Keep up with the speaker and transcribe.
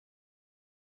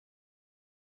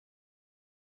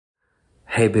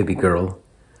Hey baby girl,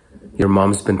 your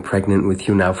mom's been pregnant with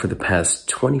you now for the past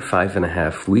 25 and a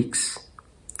half weeks.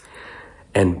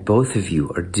 And both of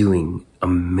you are doing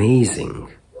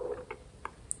amazing.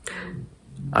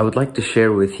 I would like to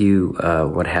share with you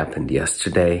what happened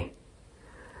yesterday.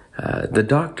 The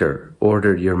doctor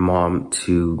ordered your mom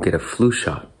to get a flu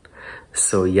shot.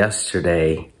 So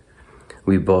yesterday,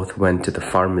 we both went to the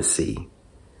pharmacy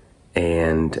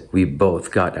and we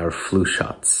both got our flu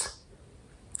shots.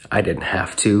 I didn't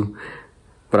have to,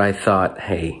 but I thought,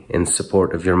 hey, in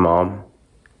support of your mom,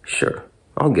 sure,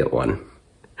 I'll get one.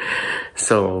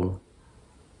 So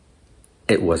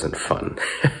it wasn't fun.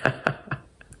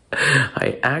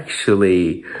 I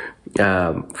actually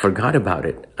forgot about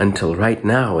it until right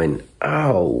now, and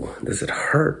ow, does it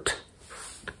hurt?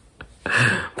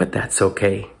 But that's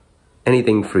okay.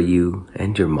 Anything for you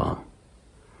and your mom.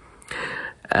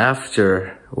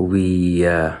 After we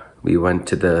went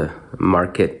to the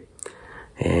market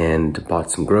and bought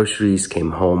some groceries,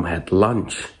 came home, had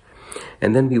lunch,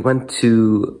 and then we went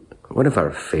to one of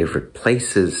our favorite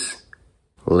places,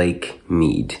 Lake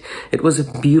Mead. It was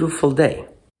a beautiful day.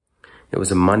 It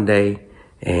was a Monday,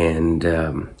 and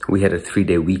we had a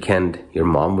 3-day weekend. Your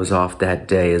mom was off that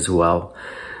day as well.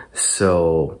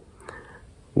 So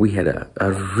we had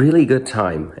a really good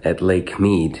time at Lake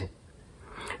Mead,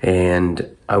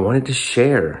 and I wanted to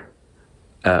share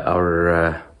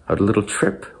our little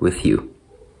trip with you.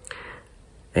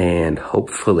 And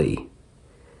hopefully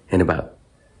in about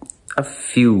a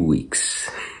few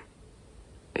weeks,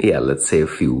 yeah, let's say a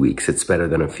few weeks, it's better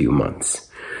than a few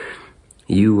months,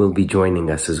 you will be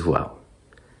joining us as well.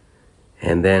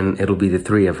 And then it'll be the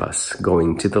three of us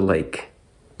going to the lake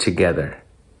together.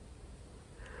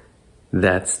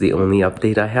 That's the only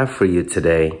update I have for you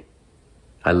today.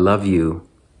 I love you,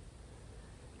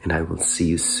 and I will see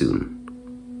you soon.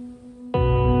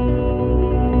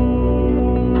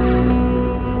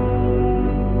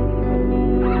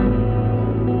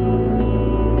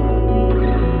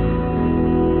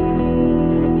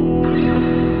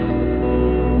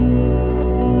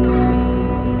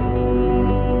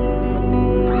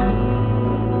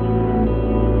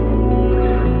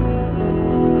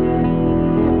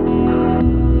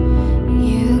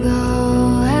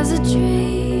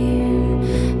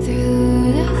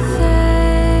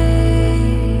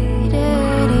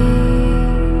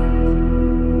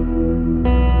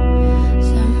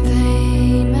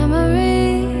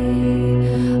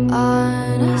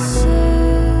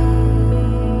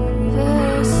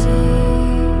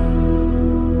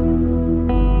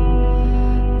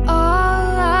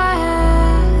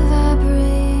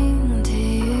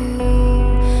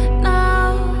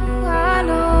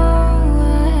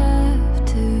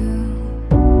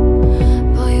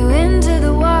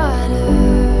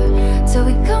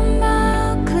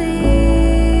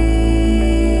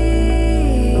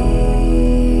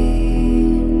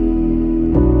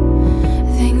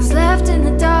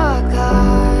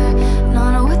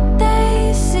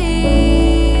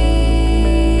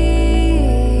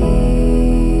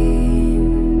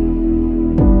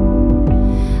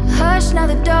 Now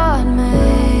the dawn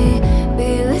may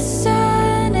be listening.